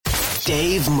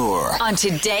Dave Moore on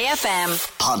Today FM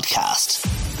podcast.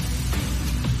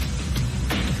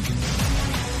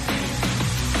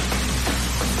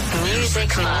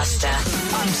 Music Master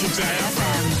on Today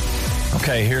FM.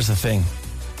 Okay, here's the thing.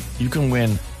 You can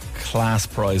win class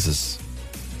prizes.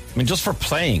 I mean, just for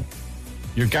playing,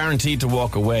 you're guaranteed to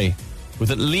walk away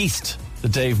with at least the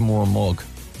Dave Moore mug.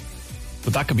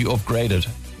 But that could be upgraded.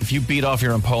 If you beat off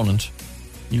your opponent,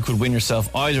 you could win yourself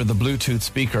either the Bluetooth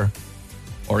speaker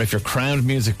or, if you're crowned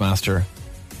Music Master,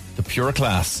 the Pure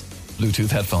Class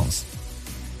Bluetooth headphones.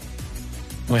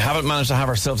 We haven't managed to have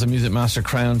ourselves a Music Master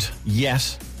crowned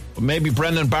yet, but maybe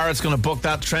Brendan Barrett's going to book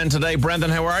that trend today.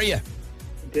 Brendan, how are you?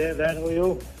 Yeah, how are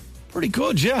you? Pretty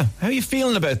good, yeah. How are you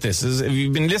feeling about this? Have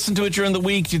you been listening to it during the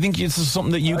week? Do you think this is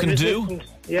something that you can do?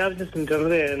 I was listening to it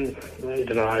today, and I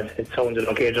don't know, it sounded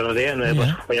okay during the day anyway,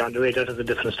 but when you're on the radio, it's a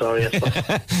different story, I suppose.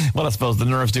 Well, I suppose the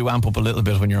nerves do amp up a little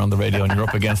bit when you're on the radio and you're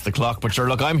up against the clock. But sure,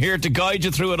 look, I'm here to guide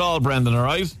you through it all, Brendan, all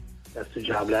right? That's the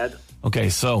job, lad. Okay,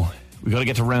 so we got to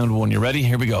get to round one. You ready?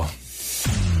 Here we go.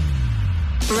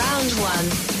 Round one.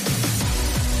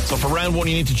 So for round one,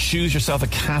 you need to choose yourself a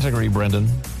category, Brendan.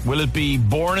 Will it be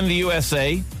Born in the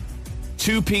USA,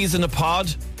 Two Peas in a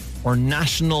Pod, or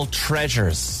National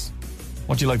Treasures?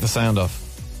 What do you like the sound of?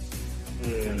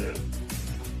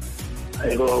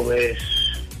 I go with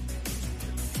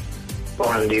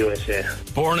Born in the USA.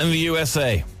 Born in the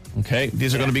USA. Okay,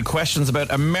 these are going to be questions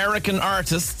about American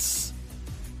artists.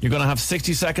 You're going to have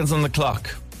 60 seconds on the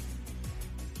clock.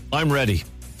 I'm ready.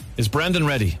 Is Brendan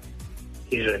ready?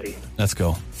 He's ready. Let's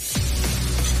go.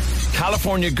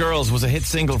 California Girls was a hit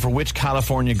single for which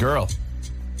California girl?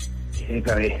 Katy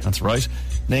Perry. That's right.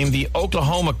 Name the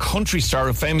Oklahoma country star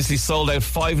who famously sold out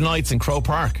 5 nights in Crow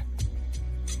Park.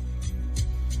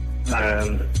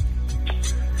 Pass.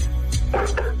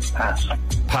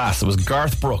 Pass. It was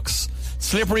Garth Brooks.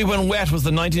 Slippery When Wet was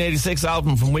the 1986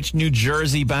 album from which New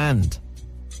Jersey band?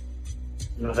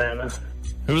 Nirvana.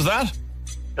 Who was that?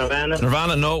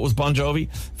 Nirvana. No, it was Bon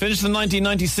Jovi. Finished the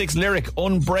 1996 lyric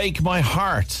Unbreak My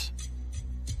Heart.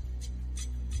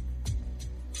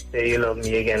 Say You Love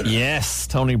Me Again. Yes,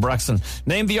 Tony Braxton.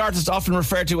 Name the artist often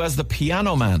referred to as the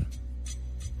Piano Man.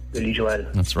 Billy Joel.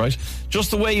 That's right.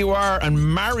 Just the Way You Are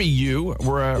and Marry You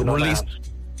were released.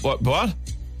 What? What?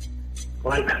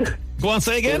 Go on,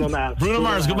 say again. Bruno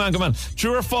Mars. Good man.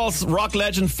 True or false? Rock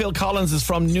legend Phil Collins is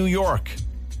from New York.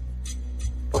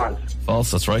 False.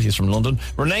 False. That's right. He's from London.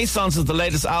 Renaissance is the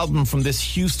latest album from this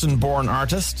Houston-born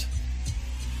artist.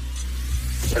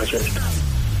 Taylor Swift.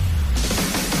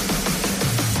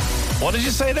 What did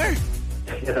you say there?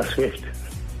 Taylor Swift.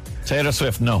 Taylor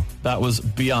Swift. No, that was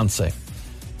Beyonce.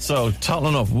 So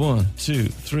totaling up 1, 2,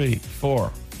 3, 4,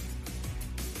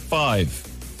 5.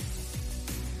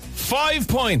 5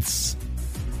 points.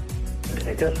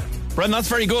 Take it. Brendan, that's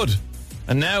very good.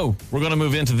 And now we're going to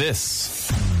move into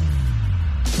this.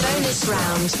 Bonus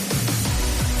round.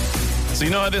 So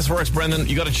you know how this works, Brendan.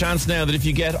 You got a chance now that if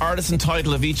you get artist and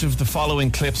title of each of the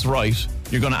following clips right,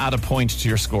 you're going to add a point to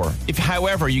your score. If,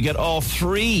 however, you get all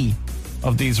 3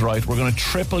 of these right, we're going to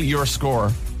triple your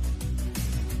score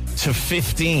to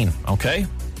 15, okay?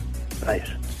 Right.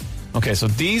 Okay, so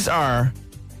these are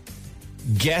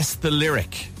Guess the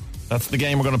Lyric. That's the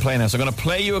game we're going to play now. So I'm going to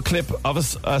play you a clip of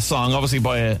a song, obviously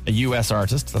by a US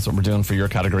artist. That's what we're doing for your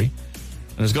category.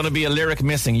 And there's going to be a lyric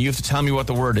missing. You have to tell me what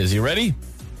the word is. You ready?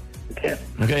 Okay.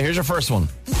 Okay, here's your first one.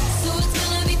 So it's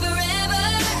gonna be forever,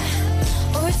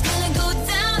 or it's gonna go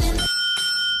down in...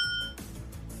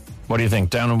 What do you think?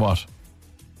 Down in what?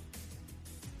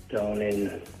 Don't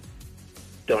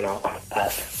know.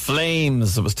 Pass.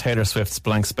 Flames. It was Taylor Swift's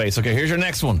Blank Space. Okay, here's your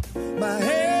next one. My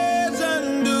head's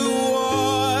underwater,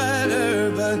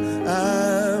 but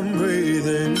I'm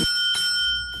breathing.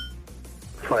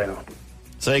 Fire.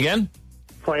 Say again?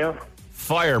 Fire.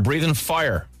 Fire. Breathing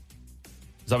fire.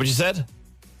 Is that what you said?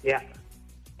 Yeah.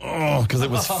 Oh, because it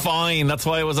was fine. That's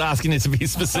why I was asking you to be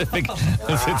specific.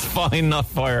 It's fine, not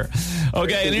fire.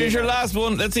 Okay, and here's your last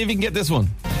one. Let's see if you can get this one.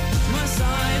 My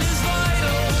sign is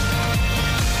vital.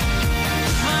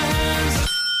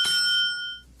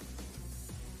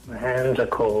 My hands are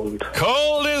cold.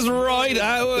 Cold is right.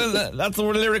 That's the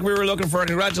lyric we were looking for.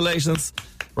 Congratulations.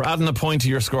 We're adding a point to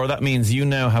your score. That means you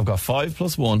now have got 5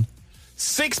 plus 1.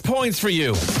 6 points for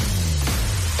you.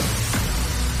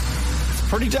 It's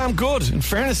pretty damn good, in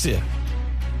fairness to you. Do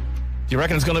you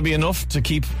reckon it's going to be enough to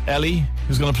keep Ellie,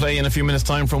 who's going to play in a few minutes'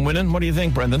 time, from winning? What do you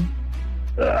think, Brendan?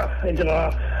 I don't know.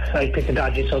 I picked a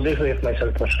dodgy subject with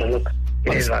myself, but look,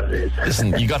 it is what it is.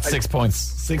 Listen, you got 6 points.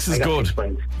 6 is I got good. 6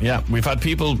 points. Yeah, we've had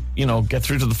people, get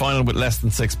through to the final with less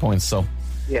than 6 points. So,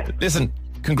 Yeah. listen,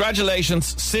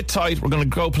 congratulations. Sit tight. We're going to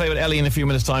go play with Ellie in a few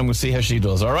minutes' time. We'll see how she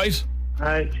does, all right? All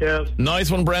right, cheers.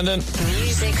 Nice one, Brendan.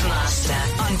 Music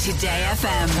Master on Today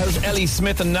FM. How's Ellie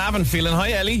Smith and Navan feeling?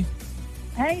 Hi, Ellie.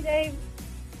 Hey, Dave.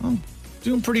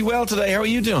 Doing pretty well today. How are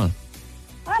you doing?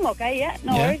 I'm okay, yeah,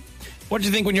 no worries. What did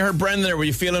you think when you heard Brendan there? Were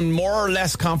you feeling more or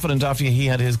less confident after he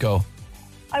had his go?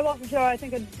 I wasn't sure. I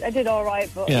think I did all right,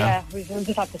 but yeah, we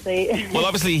just have to see. Well,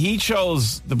 obviously, he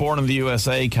chose the Born in the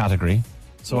USA category.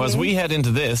 So as we head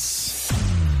into this,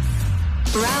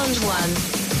 Round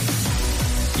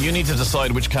 1. you need to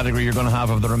decide which category you're going to have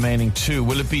of the remaining 2.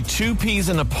 Will it be 2 peas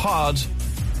in a pod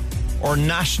or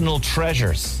national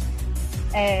treasures?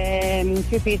 2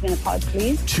 peas in a pod,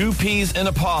 please. 2 peas in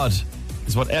a pod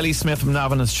is what Ellie Smith from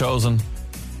Navan has chosen.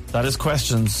 That is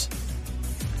questions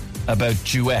about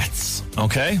duets,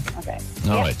 okay? Okay.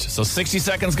 All right. So 60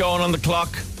 seconds going on the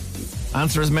clock.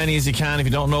 Answer as many as you can. If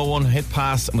you don't know one, hit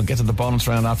pass, and we'll get to the bonus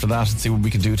round after that and see what we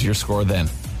can do to your score then.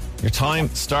 Your time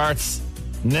starts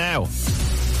now.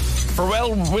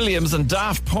 Pharrell Williams and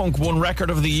Daft Punk won Record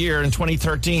of the Year in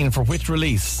 2013 for which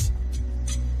release?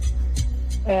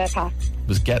 Pass. It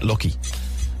was Get Lucky.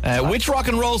 Which rock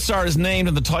and roll star is named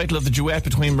in the title of the duet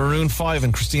between Maroon 5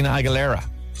 and Christina Aguilera?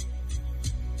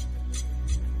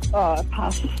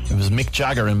 Pass. It was Mick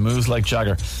Jagger in Moves Like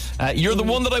Jagger. You're the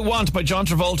One That I Want by John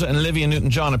Travolta and Olivia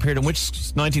Newton-John appeared in which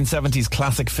 1970s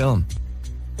classic film?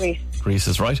 Grease. Grease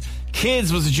is right.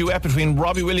 Kids was a duet between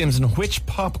Robbie Williams and which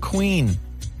pop queen?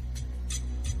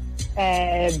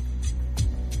 Kylie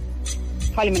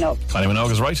Minogue. Kylie Minogue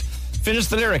is right. Finish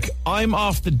the lyric. I'm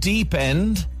off the deep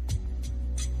end.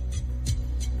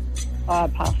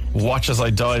 Pass. Watch as I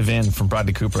dive in from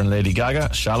Bradley Cooper and Lady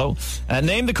Gaga. Shallow.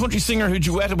 Name the country singer who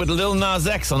duetted with Lil Nas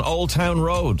X on Old Town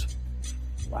Road.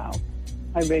 Wow.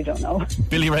 I really don't know.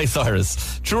 Billy Ray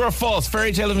Cyrus. True or false?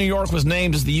 Fairy Tale of New York was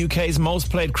named as the UK's most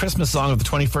played Christmas song of the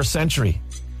 21st century.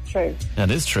 True.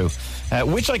 That is true.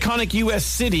 Which iconic US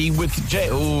city with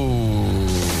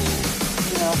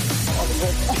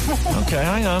Okay,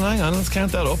 hang on. Let's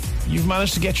count that up. You've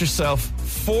managed to get yourself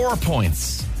 4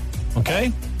 points.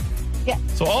 Okay? Yeah.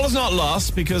 So all is not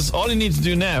lost because all you need to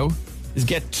do now is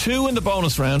get 2 in the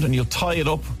bonus round and you'll tie it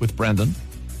up with Brendan.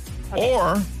 Okay.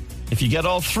 Or if you get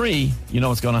all 3, you know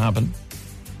what's going to happen.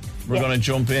 We're going to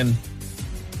jump in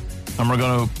and we're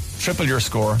going to triple your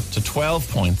score to 12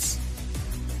 points.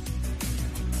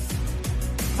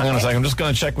 Hang on a second. I'm just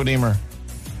going to check with Emer.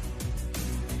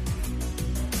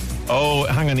 Oh,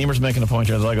 hang on. Emer's making a point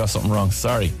here that I got something wrong.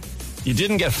 Sorry. You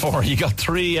didn't get 4. You got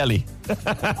 3, Ellie.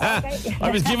 Okay. I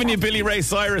was giving you Billy Ray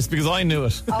Cyrus because I knew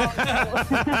it.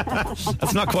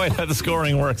 That's not quite how the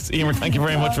scoring works. Emer, thank you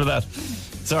very much for that.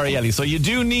 Sorry, Ellie. So you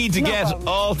do need to get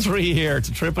all 3 here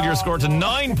to triple your score to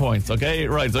 9 points. Okay,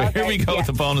 right. So here we go with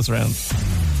the bonus round.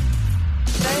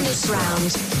 Bonus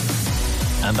round.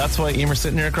 And that's why Emer's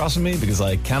sitting here across from me, because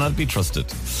I cannot be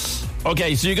trusted.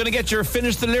 Okay, so you're going to get your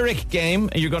Finish the Lyric game,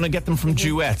 and you're going to get them from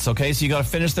duets, okay? So you got to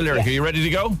finish the lyric. Are you ready to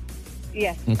go?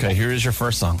 Yes. Okay, here is your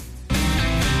first song.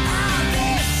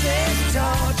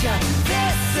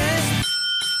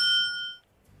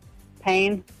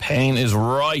 Pain. Pain is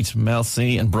right. Mel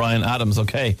C and Bryan Adams.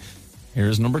 Okay,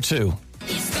 here's number 2.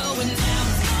 It's going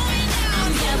down.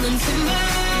 I'm yelling timber.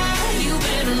 You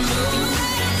better move.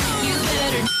 You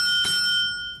better.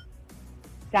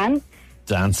 Dance.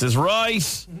 Dance is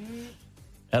right.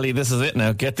 Ellie, this is it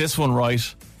now. Get this one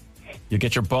right. You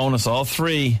get your bonus, all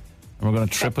 3, and we're going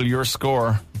to triple your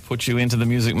score and put you into the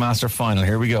Music Master final.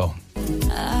 Here we go.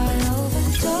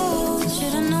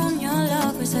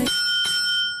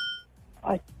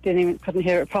 I couldn't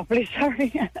hear it properly,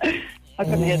 sorry. I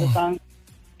couldn't hear the song.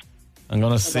 I'm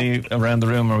going to see around the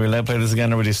room, are we allowed to play this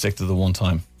again, or would you stick to the one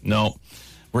time? No.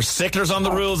 We're sticklers on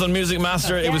the rules on Music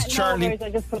Master. It was Charlie. No, I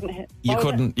just couldn't hear. You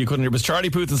couldn't. It was Charlie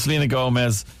Puth and Selena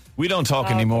Gomez. We don't talk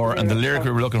anymore, and the lyric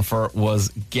we were looking for was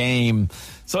Game.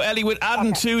 So, Ellie, with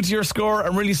adding 2 to your score,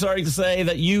 I'm really sorry to say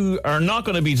that you are not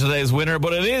going to be today's winner,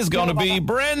 but it is going to be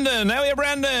Brendan. How are you,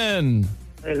 Brendan?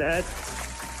 Hey, lad.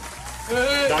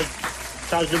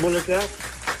 Dodge the bullet there.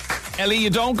 Ellie, you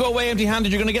don't go away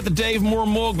empty-handed. You're going to get the Dave Moore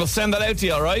mug. We'll send that out to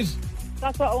you, all right?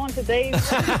 That's what I wanted, Dave.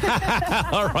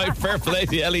 All right, fair play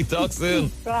to you, Ellie. Talk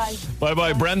soon. Right.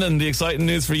 Bye-bye. Brendan, the exciting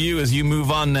news for you as you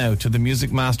move on now to the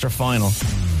Music Master final.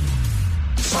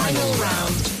 Final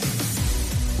round.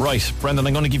 Right, Brendan,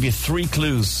 I'm going to give you 3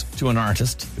 clues to an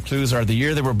artist. The clues are the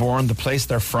year they were born, the place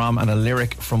they're from, and a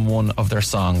lyric from one of their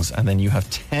songs. And then you have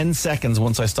 10 seconds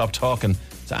once I stop talking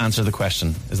to answer the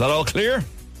question. Is that all clear?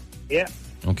 Yeah.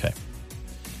 Okay.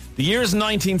 The year is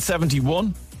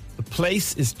 1971. The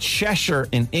place is Cheshire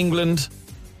in England.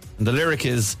 And the lyric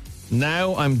is,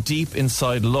 Now I'm deep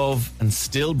inside love and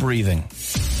still breathing.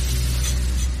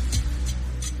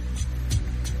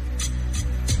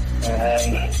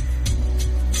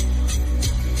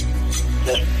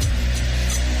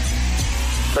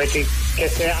 Pretty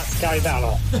get there, Gary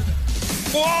Barlow.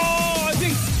 Whoa! I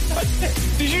think.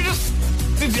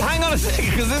 Did you hang on a second?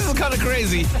 Because this is kind of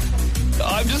crazy.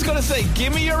 I'm just going to say,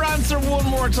 give me your answer one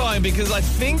more time, because I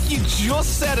think you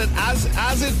just said it as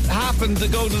it happened to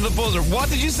go to the buzzer. What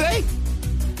did you say?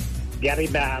 Gary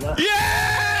Barlow.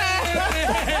 Yeah!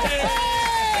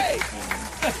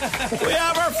 We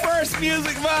have our first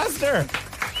music master.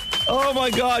 Oh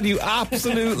my God, you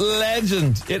absolute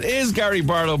legend. It is Gary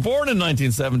Barlow, born in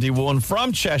 1971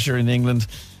 from Cheshire in England.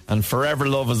 And Forever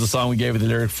Love is the song we gave you the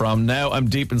lyric from. Now I'm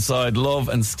deep inside love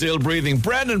and still breathing.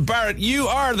 Brendan Barrett, you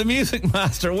are the music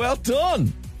master. Well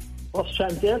done. What's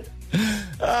champion?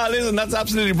 Listen, that's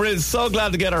absolutely brilliant. So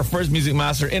glad to get our first music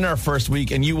master in our first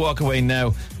week, and you walk away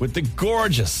now with the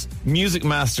gorgeous music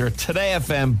master Today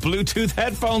FM Bluetooth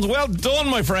headphones. Well done,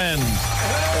 my friend.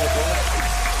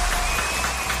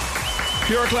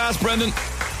 Pure class, Brendan.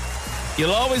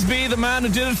 You'll always be the man who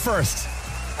did it first.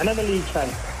 I'm a Leeds fan.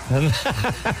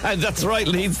 That's right,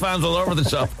 Leeds fans all over the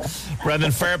shop.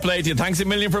 Brendan, fair play to you. Thanks a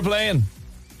million for playing.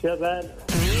 Cheers, man.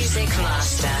 Music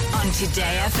Master on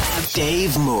Today FM.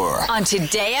 Dave Moore On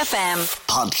Today FM.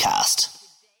 podcast.